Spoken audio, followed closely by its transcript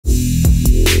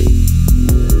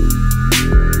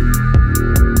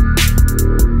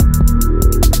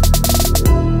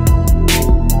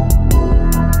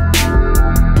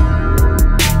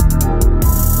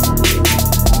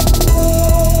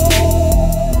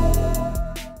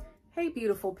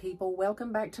beautiful people,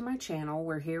 welcome back to my channel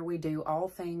where here we do all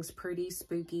things pretty,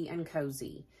 spooky, and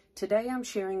cozy. Today I'm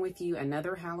sharing with you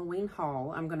another Halloween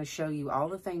haul. I'm going to show you all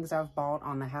the things I've bought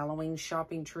on the Halloween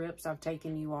shopping trips I've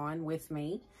taken you on with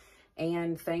me,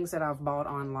 and things that I've bought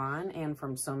online and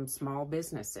from some small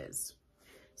businesses.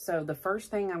 So the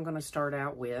first thing I'm going to start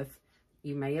out with,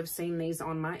 you may have seen these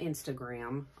on my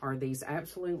Instagram, are these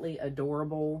absolutely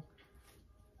adorable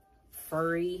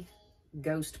furry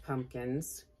ghost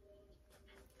pumpkins.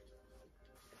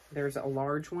 There's a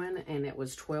large one and it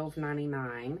was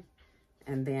 $12.99,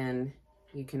 and then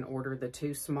you can order the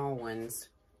two small ones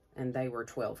and they were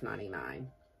 $12.99.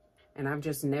 And I've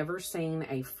just never seen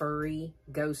a furry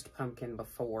ghost pumpkin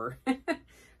before.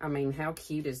 I mean, how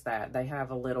cute is that? They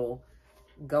have a little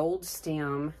gold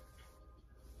stem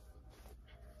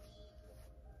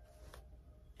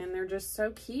and they're just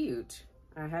so cute.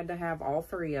 I had to have all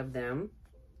three of them.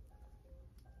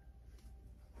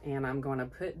 And I'm going to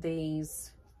put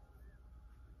these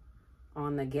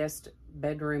on the guest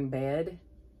bedroom bed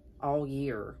all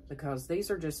year because these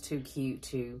are just too cute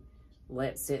to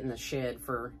let sit in the shed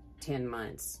for 10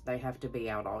 months. They have to be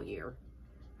out all year.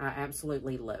 I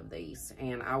absolutely love these,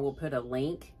 and I will put a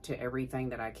link to everything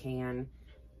that I can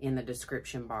in the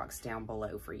description box down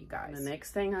below for you guys. The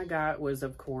next thing I got was,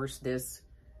 of course, this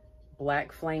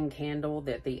black flame candle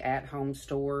that the At Home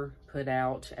store put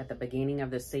out at the beginning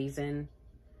of the season.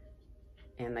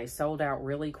 And they sold out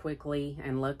really quickly,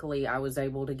 and luckily I was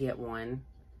able to get one.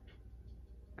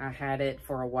 I had it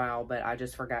for a while, but I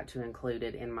just forgot to include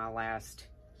it in my last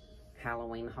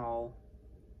Halloween haul.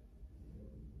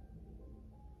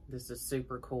 This is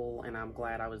super cool, and I'm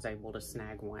glad I was able to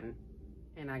snag one.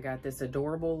 And I got this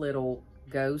adorable little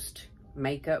ghost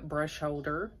makeup brush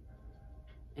holder,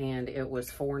 and it was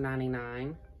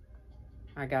 $4.99.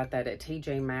 I got that at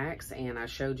TJ Maxx, and I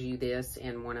showed you this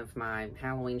in one of my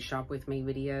Halloween Shop With Me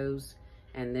videos,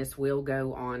 and this will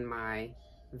go on my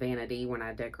vanity when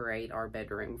I decorate our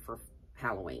bedroom for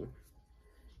Halloween.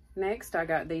 Next, I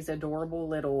got these adorable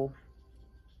little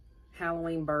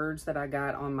Halloween birds that I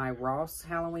got on my Ross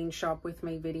Halloween Shop With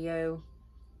Me video.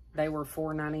 They were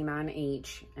 $4.99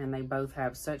 each, and they both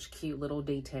have such cute little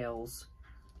details,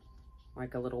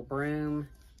 like a little broom,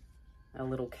 a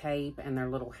little cape, and their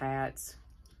little hats.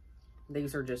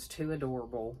 These are just too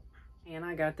adorable. And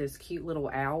I got this cute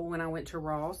little owl when I went to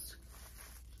Ross.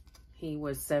 He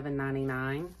was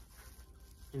 $7.99,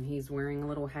 and he's wearing a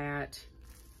little hat.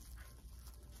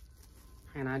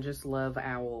 And I just love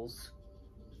owls.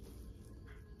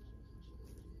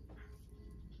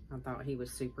 I thought he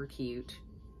was super cute.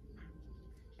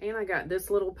 And I got this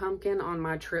little pumpkin on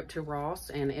my trip to Ross,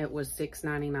 and it was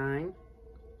 $6.99.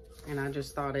 And I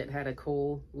just thought it had a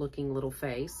cool looking little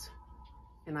face.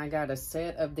 And I got a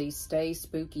set of these Stay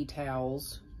Spooky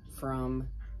towels from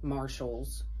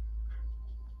Marshall's.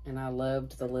 And I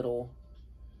loved the little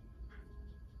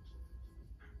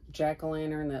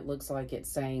jack-o'-lantern that looks like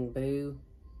it's saying boo.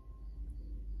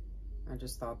 I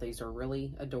just thought these are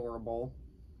really adorable.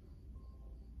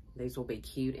 These will be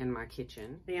cute in my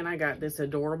kitchen. And I got this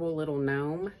adorable little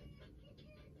gnome.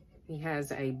 He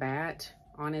has a bat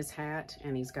on his hat,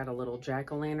 and he's got a little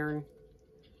jack-o'-lantern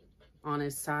on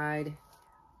his side,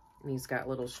 and he's got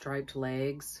little striped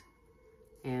legs,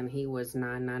 and he was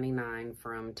 $9.99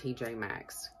 from TJ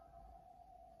Maxx.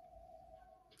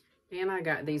 And I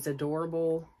got these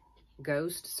adorable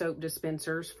ghost soap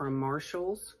dispensers from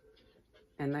Marshall's,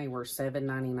 and they were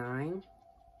 $7.99.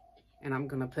 And I'm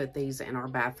gonna put these in our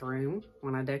bathroom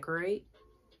when I decorate.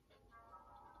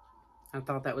 I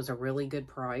thought that was a really good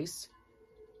price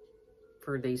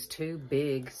for these two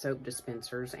big soap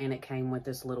dispensers, and it came with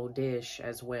this little dish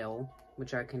as well,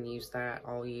 which I can use that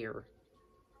all year.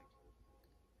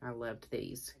 I loved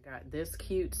these. I got this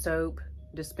cute soap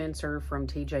dispenser from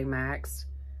TJ Maxx.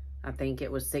 I think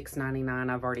it was $6.99.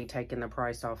 I've already taken the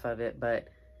price off of it, but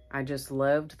I just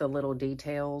loved the little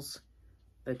details,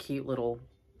 the cute little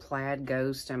plaid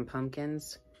ghost and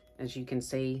pumpkins, as you can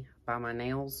see by my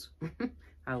nails.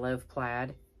 I love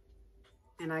plaid.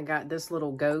 And I got this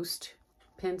little ghost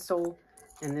pencil,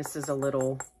 and this is a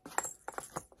little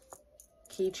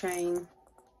keychain.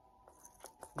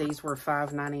 These were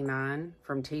 $5.99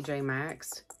 from TJ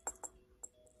Maxx,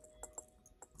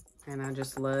 and I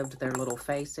just loved their little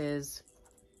faces.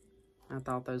 I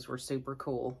thought those were super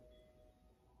cool.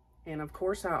 And of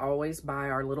course, I always buy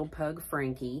our little pug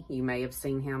Frankie. You may have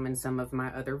seen him in some of my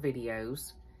other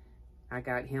videos. I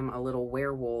got him a little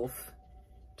werewolf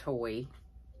toy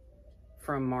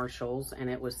from Marshall's,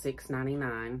 and it was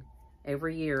 $6.99.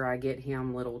 Every year I get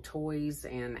him little toys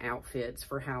and outfits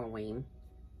for Halloween.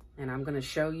 And I'm going to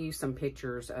show you some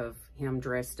pictures of him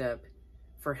dressed up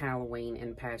for Halloween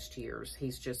in past years.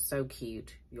 He's just so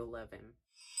cute. You'll love him.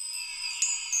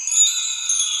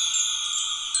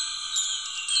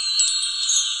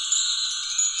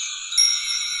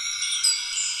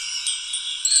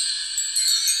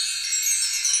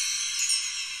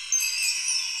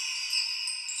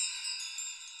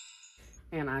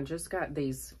 And I just got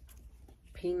these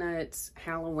Peanuts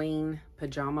Halloween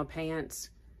pajama pants.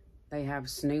 They have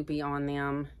Snoopy on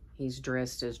them. He's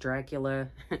dressed as Dracula.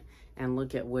 And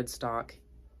look at Woodstock.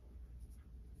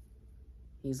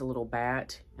 He's a little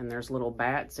bat. And there's little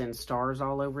bats and stars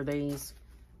all over these.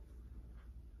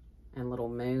 And little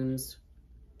moons.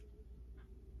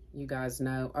 You guys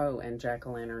know. Oh, and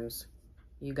jack-o'-lanterns.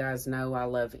 You guys know I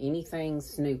love anything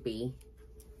Snoopy.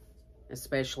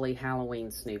 Especially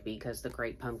Halloween Snoopy, because The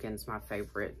Great Pumpkin's my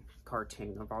favorite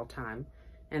cartoon of all time.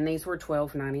 And these were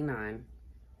 $12.99.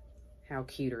 How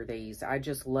cute are these? I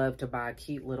just love to buy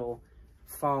cute little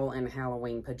fall and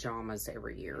Halloween pajamas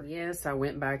every year. Yes, I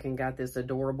went back and got this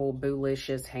adorable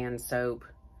Boolicious hand soap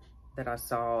that I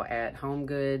saw at Home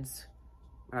Goods.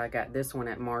 I got this one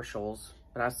at Marshall's,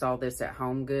 but I saw this at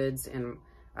Home Goods in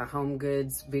a Home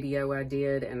Goods video I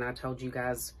did, and I told you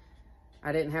guys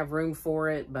I didn't have room for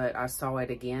it, but I saw it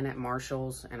again at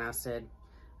Marshall's, and I said,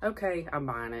 okay, I'm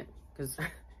buying it, because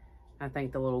I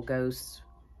think the little ghosts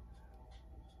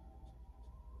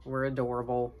were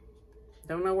adorable.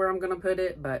 Don't know where I'm going to put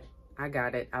it, but I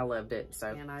got it. I loved it. So,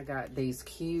 and I got these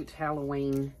cute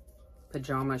Halloween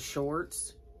pajama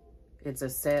shorts. It's a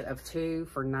set of 2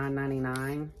 for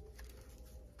 $9.99.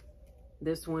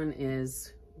 This one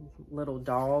is little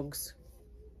dogs.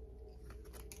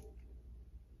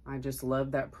 I just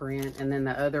love that print. And then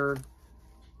the other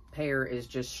pair is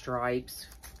just stripes.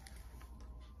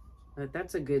 But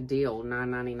that's a good deal,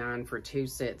 $9.99 for 2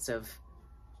 sets of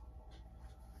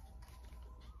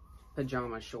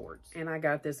pajama shorts. And I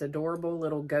got this adorable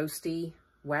little ghosty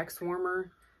wax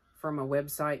warmer from a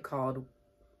website called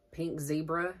Pink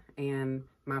Zebra. And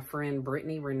my friend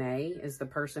Brittany Renee is the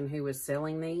person who is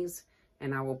selling these.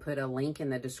 And I will put a link in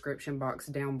the description box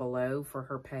down below for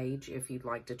her page if you'd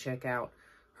like to check out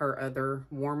her other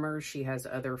warmers. She has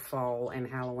other fall and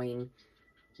Halloween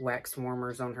wax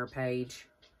warmers on her page.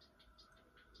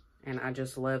 And I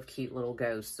just love cute little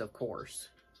ghosts, of course.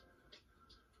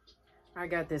 I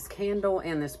got this candle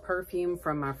and this perfume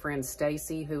from my friend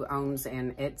Stacy, who owns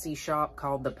an Etsy shop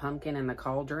called The Pumpkin and the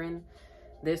Cauldron.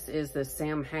 This is the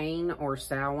Samhain or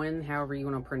Samhain, however you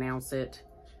want to pronounce it,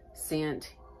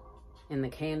 scent in the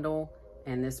candle.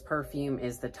 And this perfume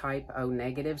is the Type O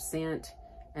negative scent.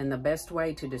 And the best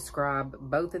way to describe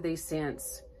both of these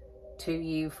scents to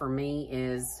you, for me,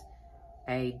 is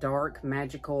a dark,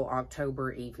 magical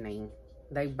October evening.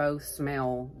 They both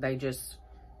smell, they just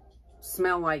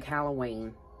smell like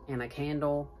Halloween in a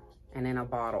candle and in a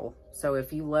bottle. So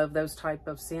if you love those type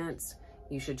of scents,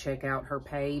 you should check out her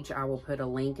page. I will put a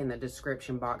link in the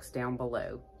description box down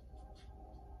below.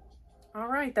 All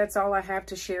right, that's all I have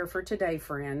to share for today,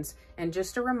 friends. And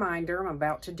just a reminder, I'm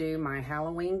about to do my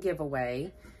Halloween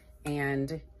giveaway,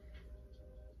 and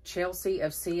Chelsea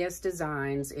of CS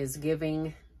Designs is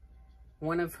giving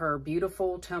one of her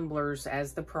beautiful tumblers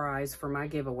as the prize for my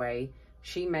giveaway.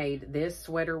 She made this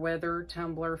sweater weather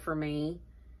tumbler for me,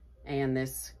 and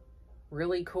this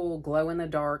really cool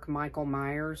glow-in-the-dark Michael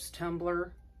Myers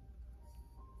tumbler.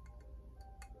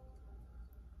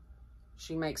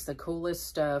 She makes the coolest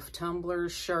stuff: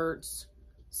 tumblers, shirts,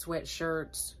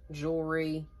 sweatshirts,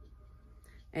 jewelry.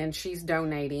 And she's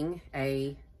donating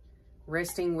a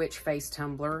resting witch face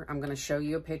tumbler. I'm going to show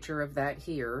you a picture of that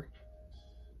here.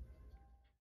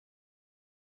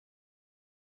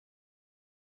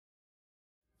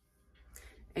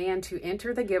 And to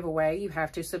enter the giveaway, you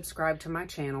have to subscribe to my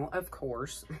channel, of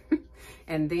course.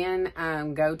 And then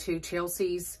go to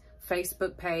Chelsea's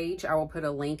Facebook page. I will put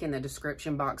a link in the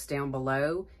description box down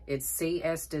below. It's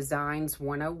CS Designs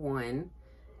 101.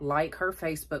 Like her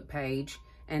Facebook page,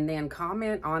 and then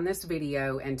comment on this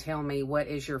video and tell me what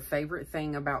is your favorite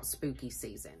thing about spooky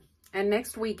season. And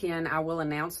next weekend, I will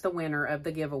announce the winner of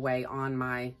the giveaway on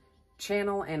my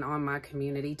channel and on my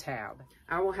community tab.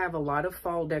 I will have a lot of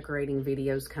fall decorating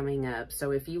videos coming up,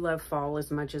 so if you love fall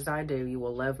as much as I do, you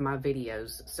will love my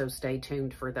videos, so stay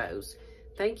tuned for those.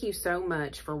 Thank you so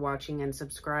much for watching and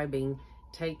subscribing.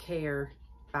 Take care.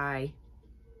 Bye.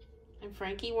 And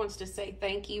Frankie wants to say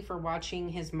thank you for watching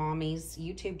his mommy's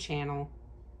YouTube channel.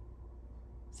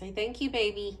 Say thank you,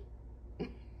 baby.